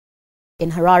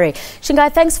in Harare.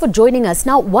 Shingai, thanks for joining us.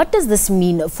 Now, what does this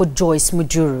mean for Joice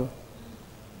Mujuru?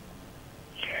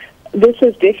 This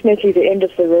is definitely the end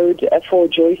of the road for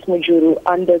Joice Mujuru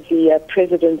under the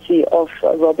presidency of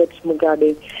Robert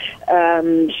Mugabe.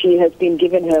 She has been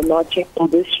given her marching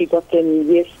orders. She got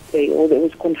them yesterday, or it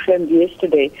was confirmed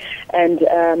yesterday. And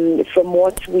from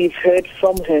what we've heard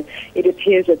from her, it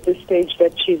appears at this stage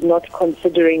that she's not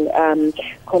considering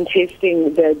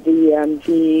contesting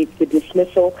the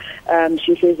dismissal.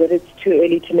 She says that it's too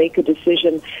early to make a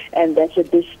decision, and that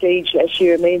at this stage she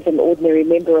remains an ordinary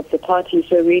member of the party.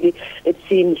 So really, it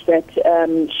seems that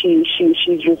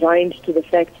she's resigned to the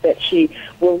fact that she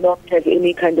will not have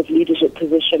any kind of leadership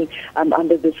position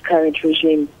under this current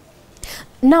regime.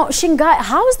 Now, Shingai,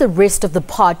 how is the rest of the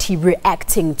party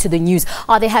reacting to the news?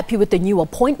 Are they happy with the new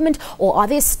appointment, or are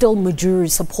there still Mujuru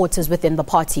supporters within the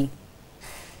party?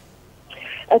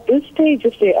 At this stage,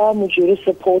 if there are Mujuru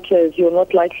supporters, you're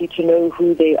not likely to know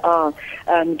who they are.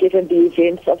 Given the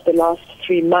events of the last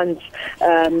 3 months,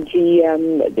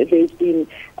 there's been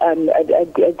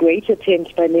a great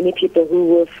attempt by many people who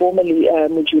were formerly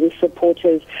Mujuru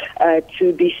supporters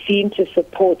to be seen to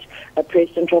support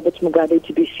President Robert Mugabe,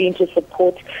 to be seen to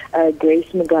support Grace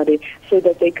Mugabe, so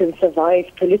that they can survive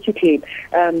politically.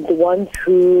 The ones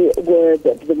who were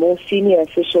the more senior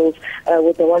officials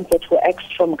were the ones that were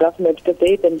axed from government, but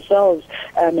they themselves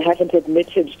haven't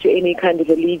admitted to any kind of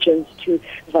allegiance to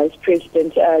Vice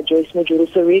President Joice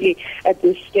Mujuru. So really, at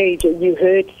this stage, you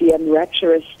heard the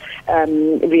rapturous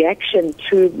reaction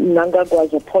to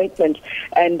Mnangagwa's appointment,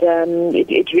 and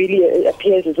it really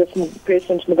appears as if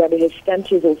President Mugabe has stamped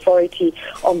his authority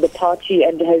on the party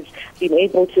and has been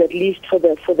able to, at least for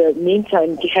the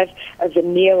meantime, have a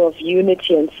veneer of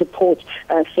unity and support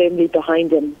firmly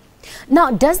behind him. Now,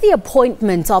 does the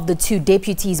appointment of the two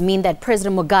deputies mean that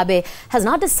President Mugabe has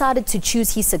now decided to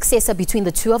choose his successor between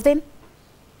the two of them?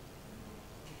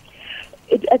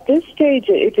 At this stage,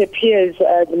 it appears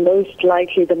the most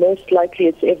likely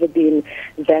it's ever been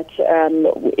that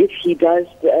if he does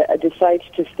decide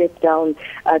to step down,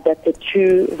 that the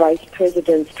two vice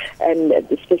presidents, and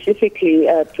specifically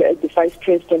the Vice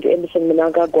President Emmerson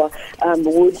Mnangagwa,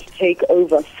 would take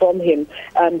over from him.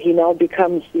 He now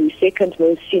becomes the second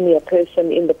most senior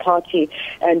person in the party,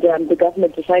 and the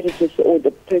government decided to, or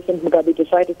the President Mugabe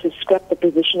decided to scrap the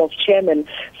position of chairman.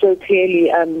 So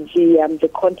clearly, the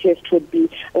contest would be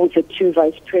with the two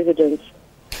vice presidents.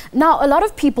 Now, a lot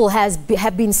of people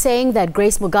have been saying that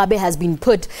Grace Mugabe has been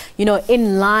put,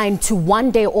 in line to one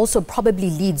day also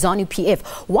probably lead Zanu PF.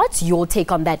 What's your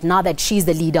take on that now that she's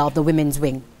the leader of the women's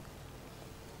wing?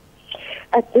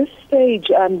 At this stage,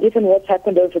 given what's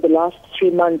happened over the last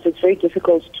 3 months, it's very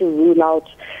difficult to rule out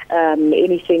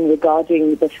anything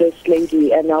regarding the First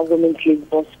Lady and our Women's League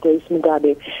boss, Grace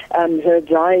Mugabe. Her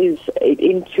rise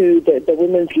into the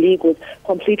Women's League was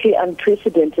completely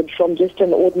unprecedented, from just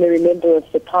an ordinary member of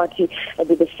the party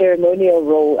with a ceremonial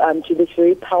role to this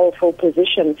very powerful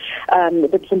position.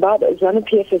 But Zanu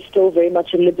PF is still very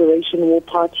much a liberation war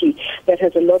party that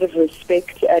has a lot of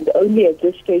respect, and only at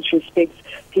this stage respects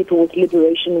people with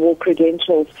liberation war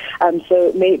credentials.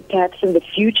 So perhaps in the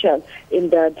future, in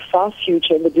the far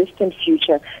future, in the distant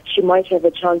future, she might have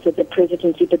a chance at the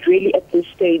presidency. But really, at this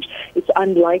stage, it's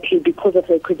unlikely, because of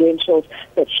her credentials,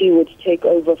 that she would take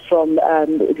over from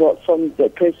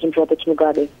President Robert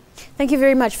Mugabe. Thank you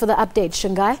very much for the update,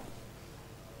 Shingai.